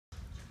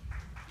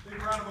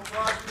Big round of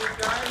applause for these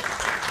guys.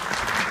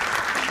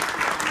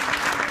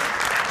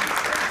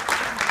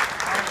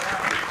 All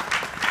right.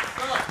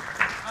 So,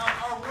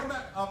 our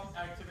warm-up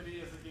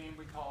activity is a game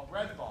we call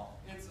Red Ball.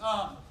 It's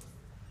a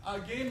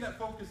game that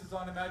focuses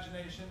on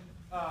imagination,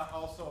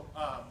 also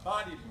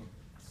body movement.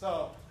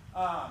 So,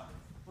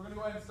 we're going to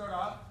go ahead and start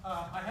off.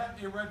 I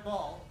have a red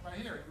ball right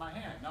here in my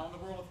hand. Now, in the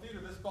world of theater,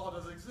 this ball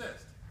doesn't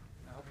exist.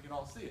 I hope you can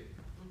all see it.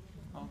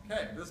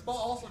 Okay, this ball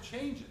also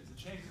changes. It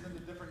changes into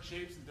different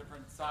shapes and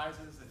different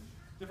sizes and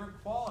different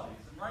qualities.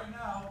 And right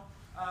now,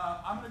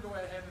 I'm going to go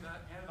ahead and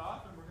hand it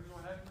off, and we're going to go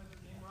ahead and play this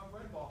game of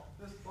red ball.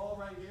 This ball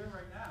right here,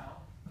 right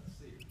now, let's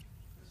see.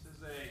 This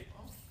is a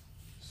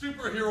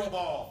superhero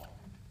ball.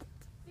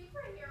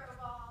 Superhero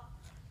ball.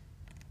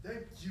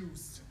 Thank you,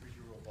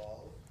 superhero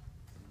ball.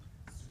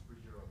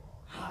 Superhero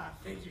ball. Ah,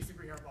 thank you,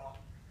 superhero ball.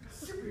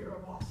 Superhero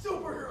ball.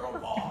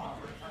 Superhero ball.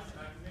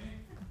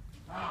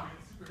 Wow, we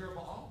get superhero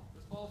ball.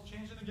 This ball's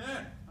changing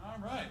again. All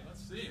right,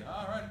 let's see.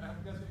 All right, I hope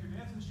you guys get your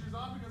dancing shoes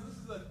on because this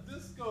is a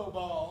disco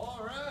ball.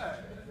 All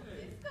right.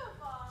 Hey. Disco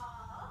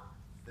ball.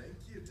 Thank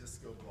you,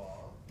 disco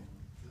ball.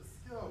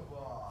 Disco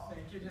ball.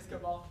 Thank you, disco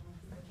ball.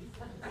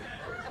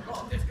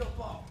 Oh, disco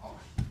ball. Oh,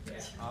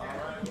 yeah. All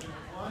right, we'll do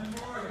one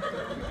more.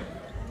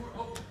 Oh,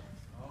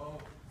 all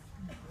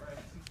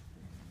right.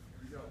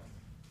 Here we go.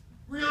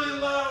 Really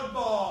loud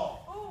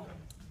ball. Oh,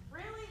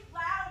 really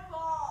loud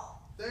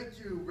ball. Thank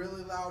you,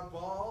 really loud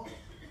ball.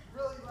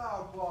 Really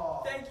loud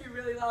ball. Thank you,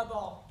 really loud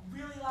ball.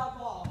 Really loud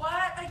ball.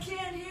 What? I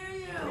can't hear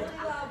you. Really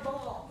loud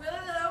ball.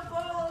 Really loud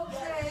ball.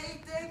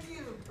 Okay, thank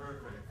you.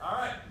 Perfect. All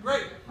right,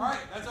 great. All right,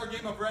 that's our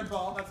game of red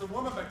ball. That's a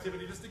warm-up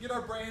activity just to get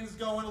our brains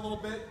going a little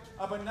bit.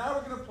 But now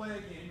we're going to play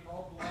a game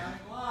called Blind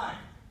Line.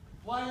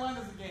 Blind Line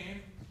is a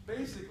game,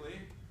 basically,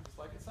 just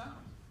like it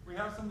sounds. We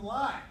have some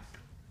lines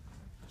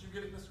that you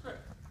get in the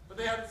script. But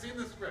they haven't seen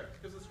the script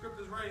because the script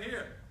is right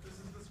here. This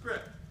is the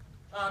script.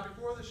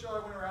 Before the show, I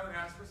went around and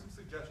asked for some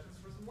suggestions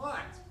for some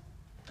lines.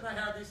 And I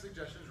have these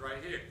suggestions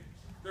right here.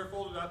 They're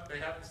folded up. They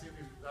haven't seen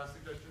these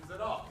suggestions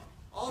at all.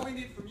 All we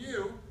need from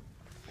you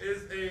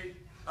is a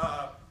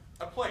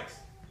place.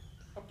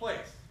 A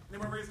place.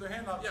 Anyone raise their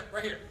hand up? Yeah,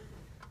 right here.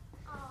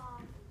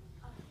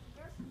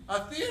 A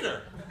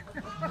theater. A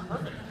theater.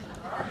 Perfect.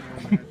 All right.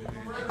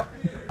 We're at a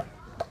theater.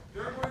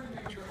 They're going to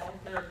be their own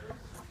characters.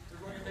 They're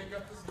going to make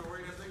up the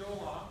story as they go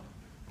along.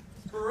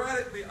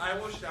 Sporadically, I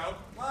will shout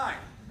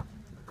line.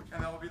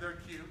 And that will be their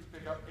cue to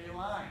pick up a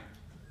line.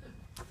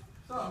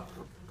 So,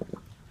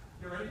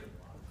 you ready?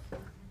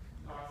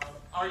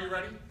 Are you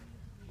ready?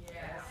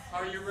 Yes.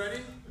 Are you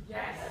ready?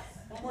 Yes.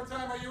 One more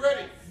time, are you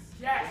ready?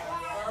 Yes.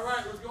 All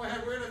right, let's go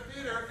ahead. We're in a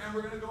theater, and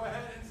we're going to go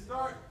ahead and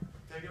start.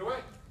 Take it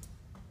away.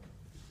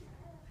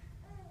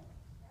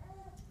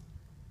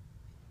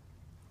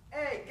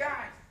 Hey,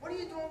 guys, what are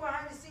you doing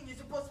behind the scenes? You're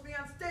supposed to be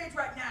on stage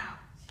right now.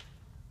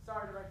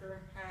 Sorry, director.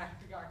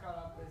 We got caught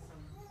up with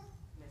some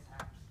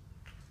mishaps.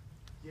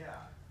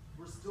 Yeah,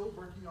 we're still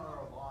working on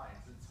our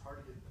lines. It's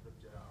hard to get put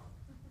down.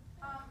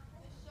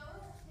 The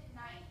show's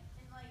tonight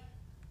in like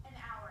an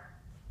hour.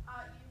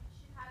 You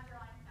should have your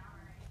lines down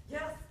already.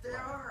 Yes, they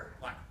are.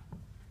 Line.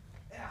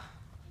 Yeah.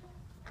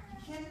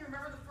 You can't even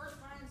remember the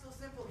first line. It's so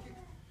simple.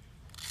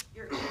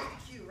 Here's the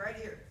cue right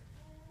here.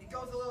 It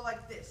goes a little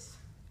like this.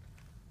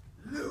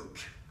 Luke,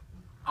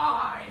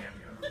 I am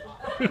your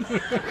father.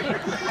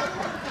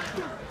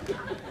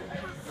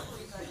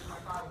 My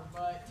father,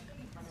 but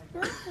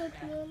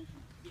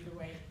either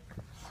way,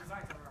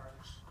 designs are hard.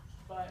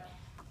 But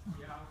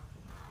yeah,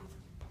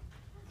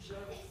 so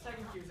the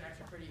second cue is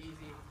actually pretty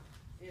easy.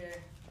 Yeah,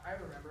 I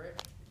remember it.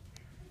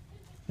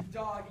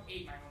 Dog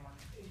ate my homework.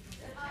 This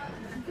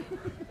is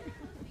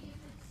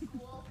in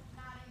school,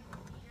 not in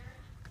theater.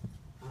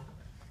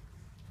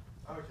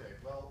 Okay,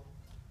 well,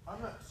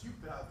 I'm not too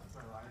bad with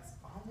my lines.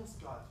 I almost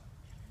got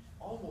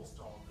almost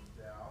all of them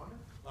down.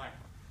 Line.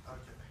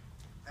 Okay,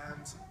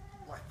 and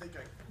well, I think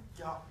I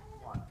got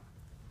one.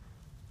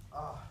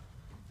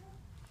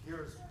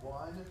 Here's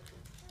one.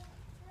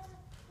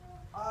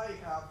 I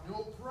have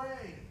no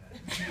brain.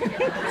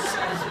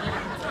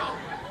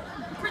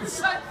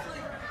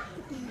 precisely.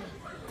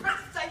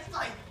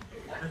 Precisely.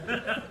 Calm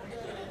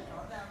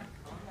down,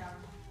 calm down.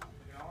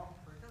 We can all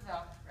work this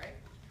out, right?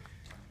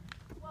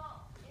 Well,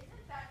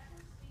 isn't that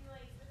supposed to be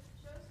like this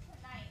show's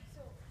tonight?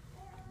 So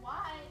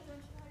why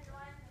don't you have your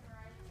lines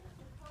memorized?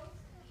 It's supposed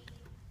to be.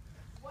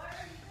 What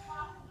are you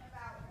talking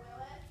about,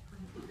 Willis?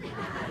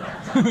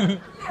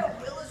 Yeah,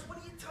 Willis, what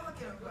are you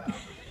talking about?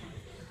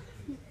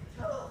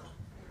 Ugh.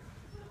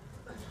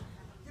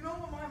 You know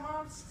what my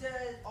mom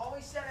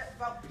always said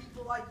about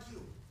people like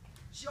you?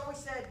 She always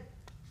said,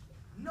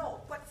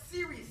 no, but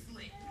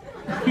seriously.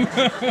 That's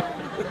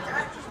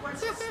just what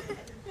she said.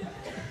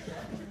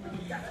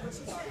 That's what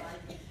she said.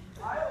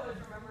 I always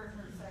remember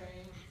her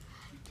saying,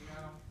 you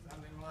know,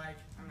 something like,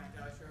 I'm not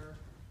entirely sure.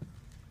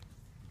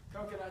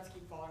 Coconuts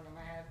keep falling on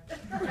my head.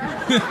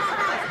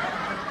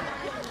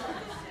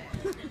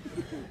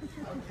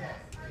 Okay.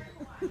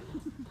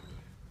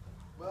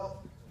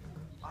 Well,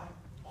 I'm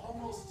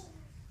almost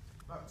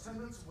about 10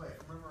 minutes away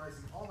from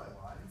memorizing all my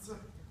lines.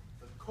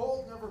 The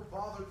cold never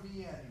bothered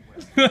me anyway.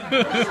 It should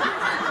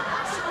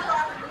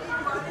bother me,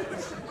 buddy.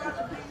 It should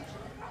bother me.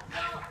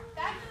 No,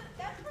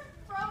 that's for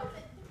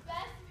Frozen, the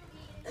best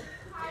movie in the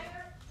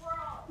entire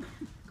world.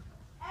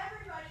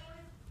 Everybody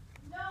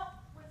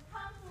was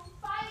kung fu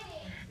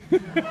fighting.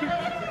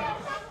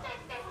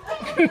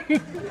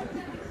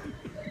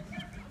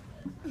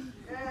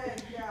 Hey,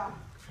 yeah.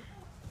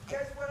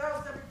 Guess what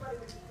else everybody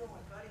was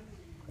doing, buddy?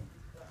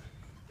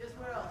 Guess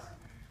what else?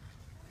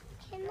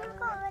 Can you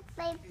go with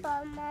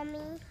baseball,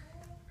 Mommy?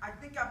 I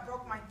think I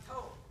broke my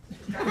toe.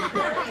 That's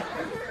not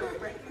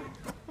right.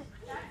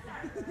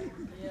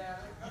 Yeah,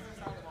 that doesn't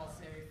sound at all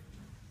safe.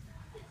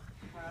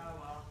 Oh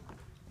well.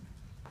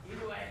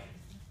 Either way,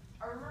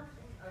 I remember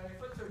seeing a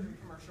foot surgery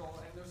commercial,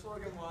 and their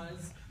slogan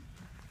was,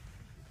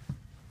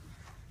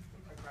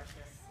 "My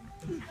precious."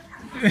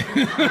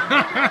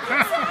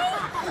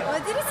 What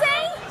did he say?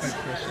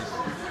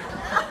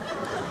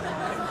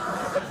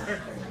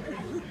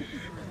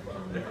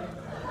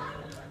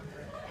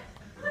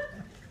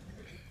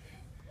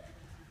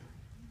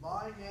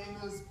 My name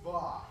is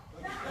Bob.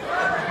 Isn't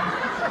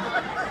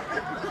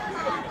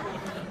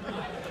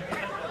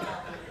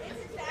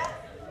that?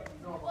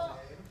 Normal Well,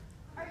 name.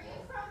 are you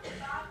from the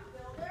Bob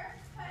Builder?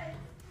 Because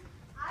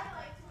I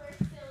like to wear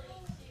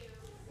silly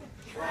shoes.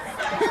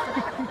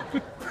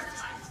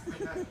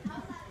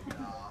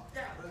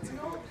 Yeah, but you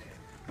know,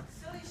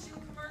 silly shoe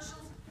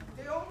commercials,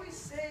 they always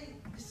say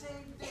the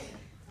same thing.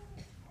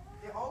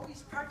 They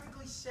always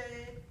practically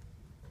say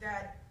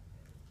that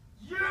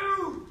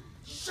you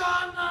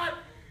shall not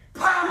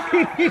pass!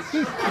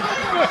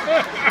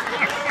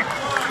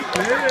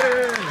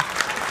 Yeah.